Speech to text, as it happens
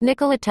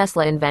Nikola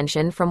Tesla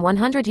invention from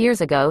 100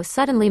 years ago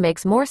suddenly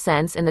makes more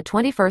sense in the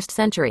 21st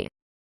century.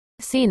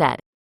 CNET.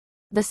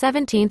 The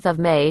 17th of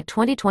May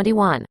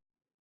 2021.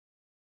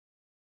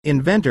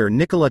 Inventor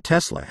Nikola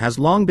Tesla has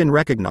long been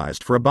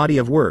recognized for a body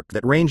of work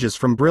that ranges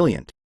from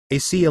brilliant,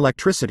 AC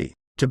electricity,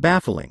 to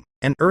baffling,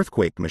 an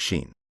earthquake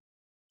machine.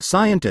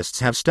 Scientists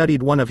have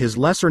studied one of his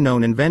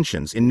lesser-known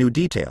inventions in new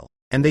detail,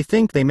 and they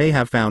think they may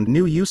have found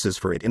new uses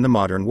for it in the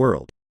modern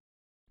world.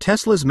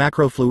 Tesla's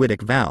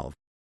macrofluidic valve,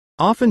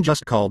 often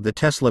just called the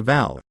Tesla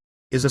valve,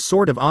 is a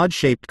sort of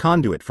odd-shaped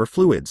conduit for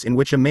fluids in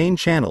which a main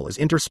channel is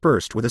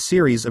interspersed with a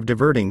series of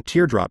diverting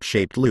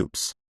teardrop-shaped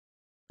loops.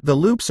 The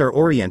loops are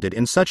oriented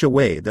in such a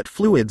way that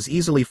fluids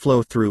easily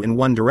flow through in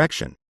one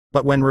direction,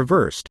 but when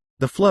reversed,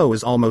 the flow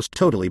is almost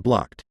totally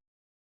blocked.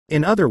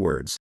 In other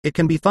words, it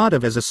can be thought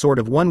of as a sort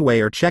of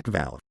one-way or check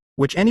valve,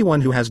 which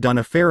anyone who has done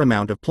a fair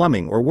amount of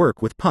plumbing or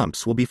work with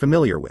pumps will be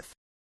familiar with.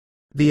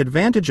 The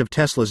advantage of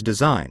Tesla's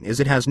design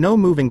is it has no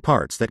moving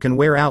parts that can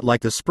wear out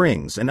like the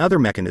springs and other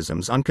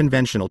mechanisms on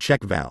conventional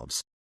check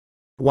valves.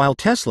 While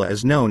Tesla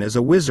is known as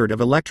a wizard of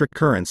electric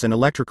currents and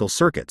electrical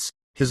circuits,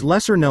 his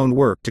lesser-known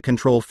work to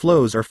control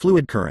flows or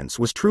fluid currents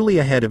was truly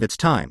ahead of its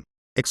time,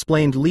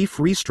 explained Leif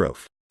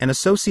Ristrof, an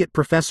associate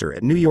professor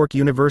at New York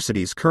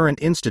University's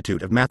Current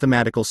Institute of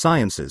Mathematical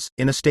Sciences,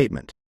 in a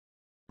statement.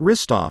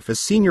 Ristrof is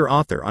senior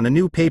author on a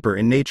new paper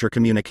in Nature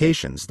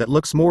Communications that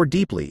looks more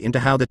deeply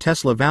into how the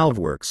Tesla valve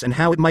works and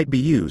how it might be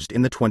used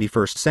in the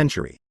 21st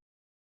century.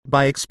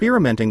 By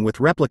experimenting with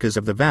replicas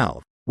of the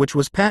valve, which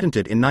was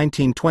patented in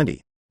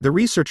 1920, the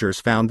researchers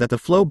found that the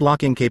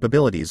flow-blocking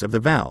capabilities of the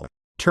valve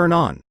turn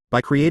on by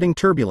creating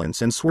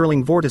turbulence and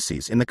swirling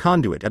vortices in the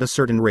conduit at a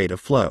certain rate of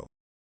flow.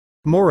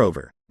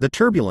 Moreover, the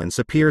turbulence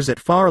appears at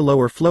far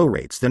lower flow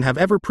rates than have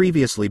ever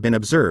previously been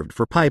observed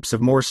for pipes of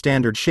more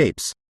standard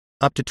shapes,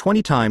 up to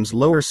 20 times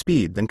lower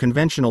speed than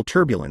conventional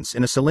turbulence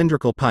in a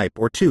cylindrical pipe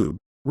or tube,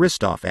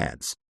 Ristrof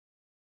adds.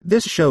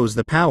 This shows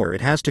the power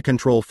it has to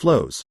control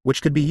flows,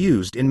 which could be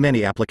used in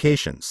many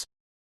applications.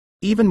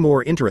 Even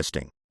more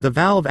interesting, the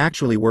valve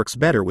actually works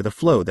better with a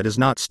flow that is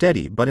not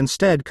steady but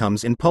instead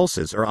comes in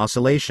pulses or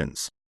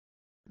oscillations.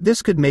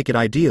 This could make it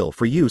ideal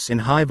for use in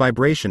high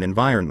vibration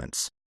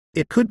environments.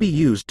 It could be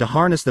used to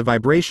harness the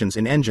vibrations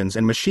in engines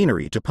and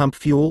machinery to pump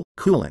fuel,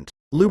 coolant,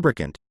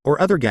 lubricant,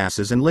 or other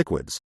gases and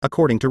liquids,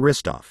 according to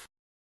Ristrof.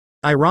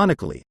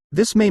 Ironically,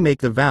 this may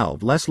make the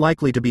valve less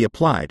likely to be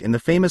applied in the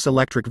famous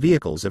electric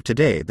vehicles of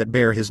today that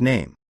bear his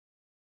name.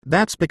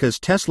 That's because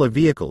Tesla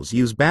vehicles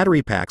use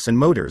battery packs and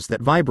motors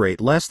that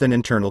vibrate less than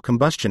internal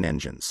combustion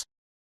engines.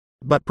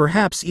 But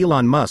perhaps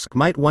Elon Musk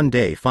might one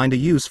day find a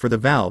use for the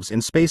valves in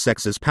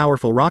SpaceX's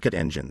powerful rocket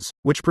engines,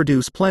 which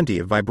produce plenty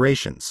of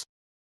vibrations.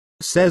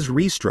 Says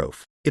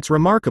Ristrof, it's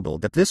remarkable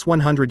that this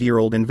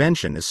 100-year-old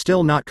invention is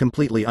still not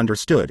completely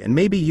understood and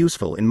may be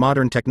useful in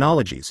modern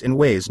technologies in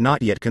ways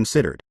not yet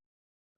considered.